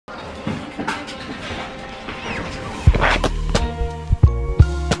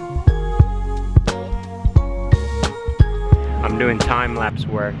doing time-lapse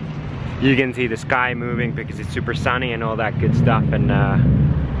where you can see the sky moving because it's super sunny and all that good stuff. And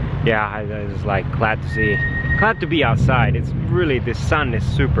yeah, I was like glad to be outside. It's really, the sun is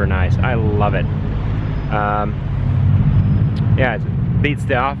super nice. I love it. Yeah, it beats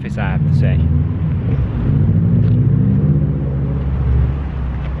the office, I have to say.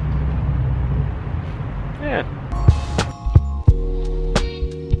 Yeah.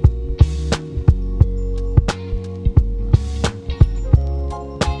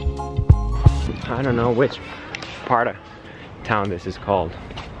 I don't know which part of town this is called.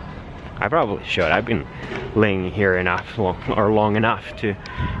 I probably should. I've been laying here long enough to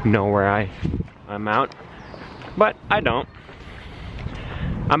know where I'm out, but I don't.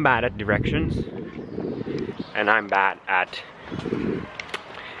 I'm bad at directions, and I'm bad at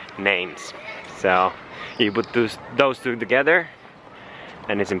names. So you put those two together,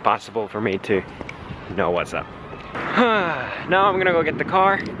 and it's impossible for me to know what's up. Now I'm gonna go get the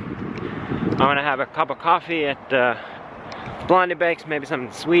car. I'm gonna have a cup of coffee at Blondie Bakes, maybe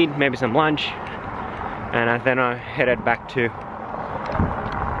something sweet, maybe some lunch, and then I headed back to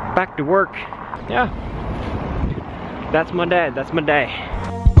work. Yeah, that's my day. That's my day.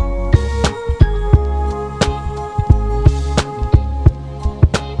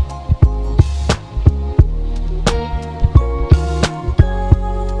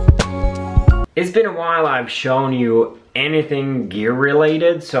 It's been a while I've shown you anything gear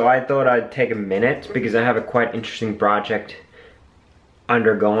related, so I thought I'd take a minute because I have a quite interesting project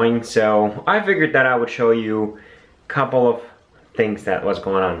undergoing. So I figured that I would show you a couple of things that was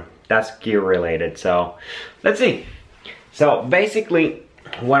going on. That's gear related, so let's see. So basically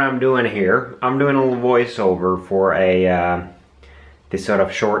what I'm doing here, I'm doing a little voiceover for a this sort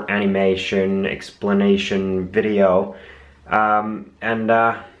of short animation explanation video, and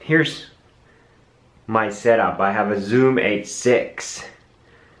here's my setup. I have a Zoom H6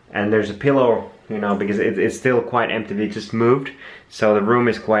 and there's a pillow, you know, because it's still quite empty. We just moved, so the room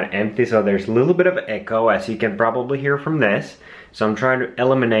is quite empty, so there's a little bit of echo, as you can probably hear from this. So I'm trying to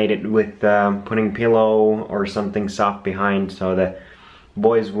eliminate it with putting pillow or something soft behind so the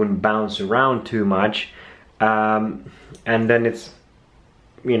voice wouldn't bounce around too much. And then it's,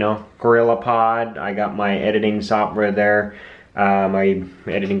 you know, GorillaPod. I got my editing software there, my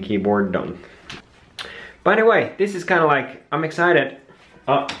editing keyboard. But anyway, this is kind of like, I'm excited.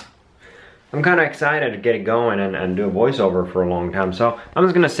 I'm kind of excited to get it going and do a voiceover for a long time. So I'm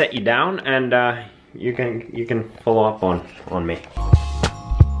just gonna set you down, and you can follow up on me.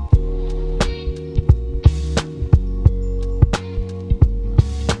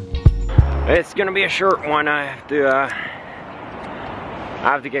 It's gonna be a short one. I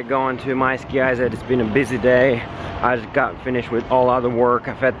have to get going to my ski. I said it's been a busy day. I just got finished with all other work.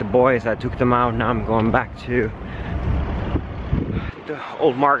 I fed the boys, I took them out. Now I'm going back to the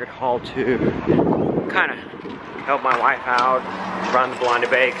old market hall to kind of help my wife out, run the Blondie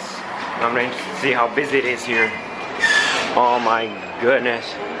Bakes. I'm interested to see how busy it is here. Oh my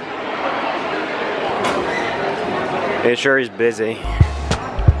goodness. It sure is busy.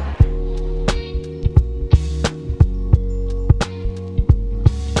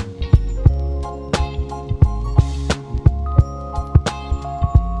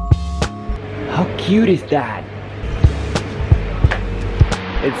 How cute is that?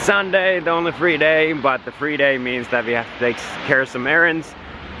 It's Sunday, the only free day, but the free day means that we have to take care of some errands.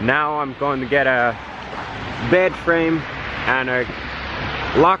 Now I'm going to get a bed frame and a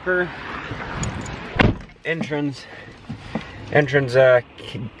locker, entrance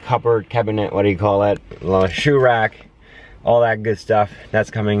cupboard, cabinet, what do you call it? Shoe rack, all that good stuff.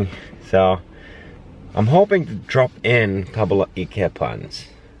 That's coming. So I'm hoping to drop in a couple of IKEA puns.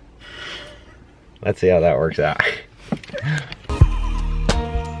 Let's see how that works out.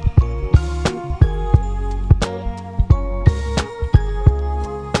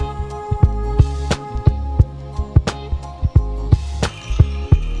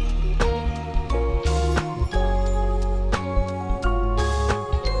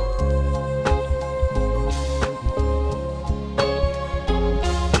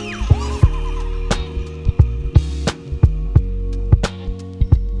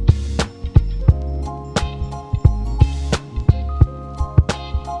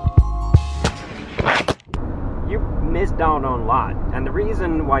 Missed out on a lot, and the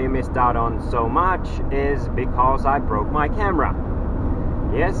reason why you missed out on so much is because I broke my camera.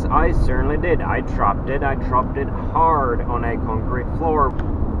 Yes, I certainly did. I dropped it hard on a concrete floor.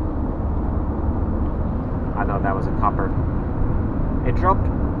 I thought that was a copper. It dropped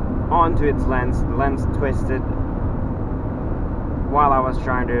onto its lens. The lens twisted while I was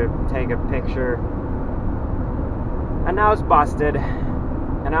trying to take a picture. And now it's busted,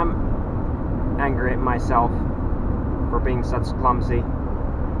 and I'm angry at myself for being such clumsy.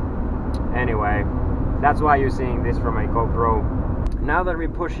 Anyway, that's why you're seeing this from a GoPro. Now that we're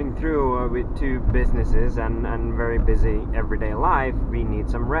pushing through with 2 businesses and very busy everyday life, we need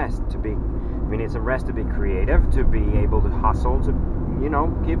some rest to be creative, to be able to hustle, to, you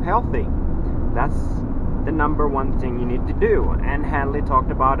know, keep healthy. That's the number one thing you need to do. And Hanley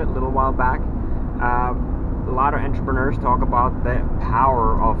talked about it a little while back. A lot of entrepreneurs talk about the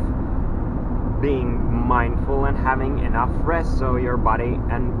power of being mindful and having enough rest so your body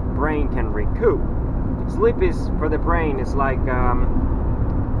and brain can recoup. Sleep is, for the brain, is like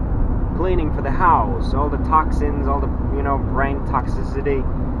cleaning for the house. All the toxins, all the, you know, brain toxicity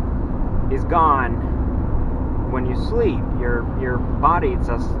is gone when you sleep. Your body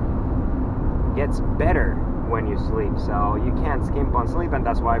just gets better when you sleep. So you can't skimp on sleep, and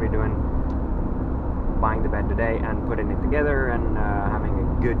that's why we're buying the bed today and putting it together and having a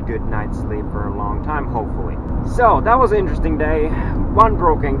good night's sleep for a long time, hopefully. So that was an interesting day. 1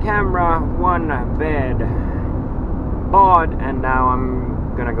 broken camera, 1 bed bought, and now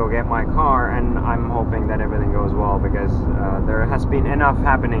I'm gonna go get my car, and I'm hoping that everything goes well, because there has been enough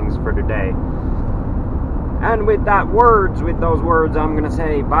happenings for today. And with those words, I'm gonna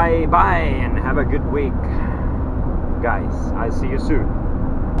say bye and have a good week, guys. I see you soon.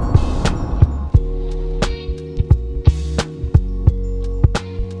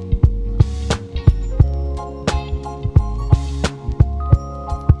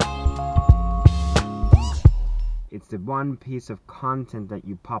 It's the one piece of content that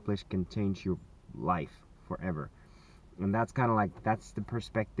you publish can change your life forever. And that's kind of like, that's the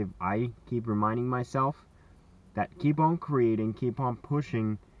perspective I keep reminding myself, that keep on creating, keep on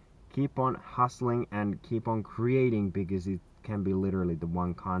pushing, keep on hustling, and keep on creating, because it can be literally the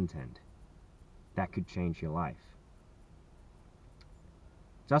one content that could change your life.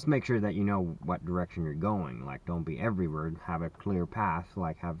 Just make sure that you know what direction you're going. Like, don't be everywhere. Have a clear path,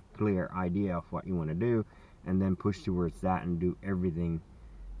 like have a clear idea of what you want to do, and then push towards that and do everything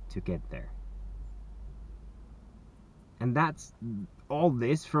to get there. And that's all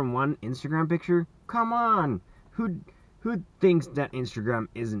this from one Instagram picture? Come on! Who thinks that Instagram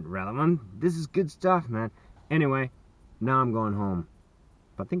isn't relevant? This is good stuff, man. Anyway, now I'm going home.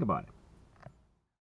 But think about it.